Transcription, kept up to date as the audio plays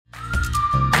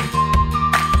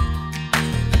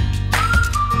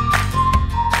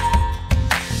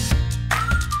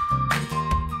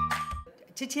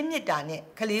ချင်းမြစ်တာနဲ့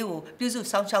ကလေးကိုပြုစု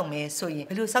စောင့်ရှောက်မယ်ဆိုရင်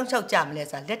ဘယ်လိုစောင့်ရှောက်ကြမလဲ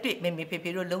ဆိုတာလက်တွေ့မေမေဖေဖေ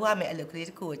တို့လုပ်ရမယ်အလုပ်ကလေး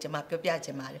တစ်ခုကိုကျွန်မပြောပြချ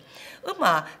င်ပါတယ်ဥပ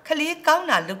မာကလေးကောင်း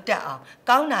တာလုပ်တတ်အောင်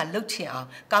ကောင်းတာလုပ်ချင်အောင်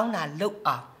ကောင်းတာလုပ်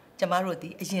အောင်ကျမတို့ဒီ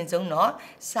အရင်ဆုံးတော့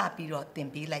စပြီးတော့သင်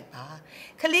ပေးလိုက်ပါ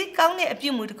ခလေးကောင်းတဲ့အပြု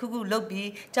အမူတစ်ခုခုလုပ်ပြီး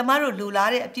ကျမတို့လူလာ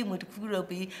တဲ့အပြုအမူတစ်ခုခုလုပ်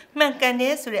ပြီးမှန်ကန်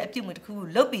တဲ့ဆိုတဲ့အပြုအမူတစ်ခုခု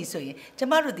လုပ်ပြီးဆိုရင်ကျ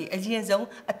မတို့ဒီအရင်ဆုံး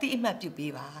အတိအမှတ်ပြု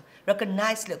ပေးပါ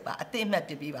recognize လုပ်ပါအတိအမှတ်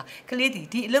ပြုပေးပါခလေး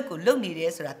ဒီအလုပ်ကိုလုပ်နေတ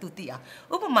ယ်ဆိုတာသူသိအောင်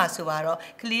ဥပမာဆိုပါတော့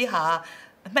ခလေးဟာ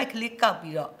အမှတ်ကလေးကောက်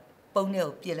ပြီးတော့ပုံနဲ့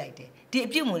ကိုပြစ်လိုက်တယ်ဒီအ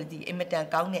ပြုတ်မူလေးဒီအင်မတန်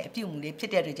ကောင်းတဲ့အပြုတ်မူလေးဖြ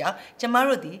စ်တဲ့အတွက်ကြောင့်ကျမ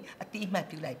တို့ဒီအတိအမှတ်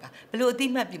ပြုလိုက်ပါဘလို့အတိ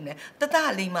အမှတ်ပြုလဲတတ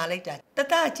လိမ်မာလိုက်တာတ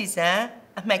တကြည်စံ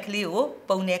အမှတ်ကလေးကို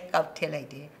ပုံနဲ့ကောက်ထည့်လိုက်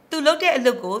တယ်သူလုပ်တဲ့အ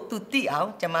လုပ်ကိုသူသိအောင်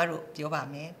ကျမတို့ပြောပါ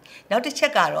မယ်နောက်တစ်ချ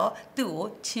က်ကတော့သူ့ကို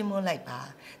ချီးမွမ်းလိုက်ပါ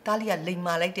သားလေးကလိမ်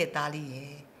မာလိုက်တဲ့သားလေး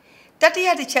ရဲ့တတိယ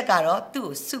တစ်ချက်ကတော့သူ့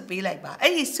ကိုစုပေးလိုက်ပါ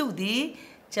အဲ့ဒီစုသည်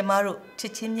ကျမတို့ချ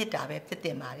စ်ချင်းမြတ်တာပဲဖြစ်တ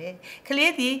င်ပါတယ်က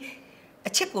လေးဒီ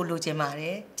အချစ်ကိုလိုချင်ပါတ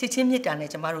ယ်ချစ်ချင်းမြတ်တာနဲ့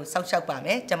ကျမတို့စောင့်ရှောက်ပါမ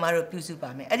ယ်ကျမတို့ပြုစုပါ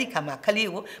မယ်အဲ့ဒီခါမှာခလေး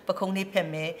ကိုပခုံးလေးဖက်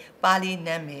မယ်ပါးလေးန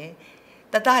မ်းမယ်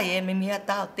တတရဲ့မမေက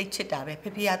သားကိုတိတ်ချစ်တာပဲဖေ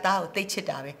ဖေကသားကိုတိတ်ချစ်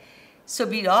တာပဲဆို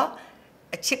ပြီးတော့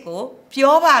အချစ်ကို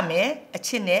ပြောပါမယ်အ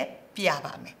ချစ်နဲ့ပြ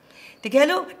ပါမယ်တကယ်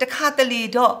လို့တခါတလေ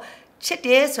တော့ချစ်တ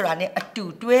ယ်ဆိုတာနဲ့အတူ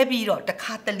တွဲပြီးတော့တ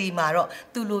ခါတလေမှာတော့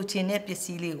သူလိုချင်တဲ့ပစ္စ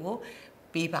ည်းလေးကို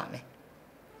ပေးပါမယ်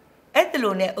အဲ့တ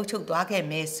လို့နဲ့အုပ်ချုပ်သွားခဲ့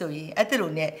မယ်ဆိုရင်အဲ့တ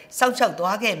လို့နဲ့စောင့်ရှောက်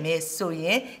သွားခဲ့မယ်ဆိုရ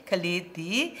င်ကလေး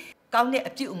ဒီကောင်းတဲ့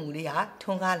အပြုအမူလေးဟာ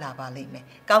ထွန်းကားလာပါလိမ့်မယ်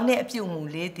ကောင်းတဲ့အပြုအမူ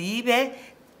လေးဒီပဲ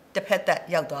တစ်ဖက်သက်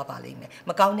ရောက်သွားပါလိမ့်မယ်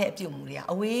မကောင်းတဲ့အပြုအမူလေးက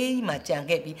အဝေးမှာကြံ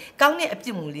ခဲ့ပြီးကောင်းတဲ့အ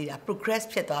ပြုအမူလေးက progress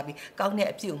ဖြစ်သွားပြီးကောင်းတဲ့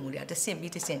အပြုအမူလေးကတစ်ဆင့်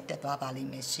ပြီးတစ်ဆင့်တက်သွားပါလိမ့်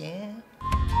မယ်ရှင်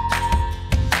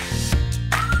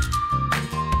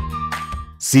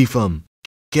Zifam,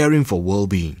 caring for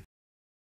well-being.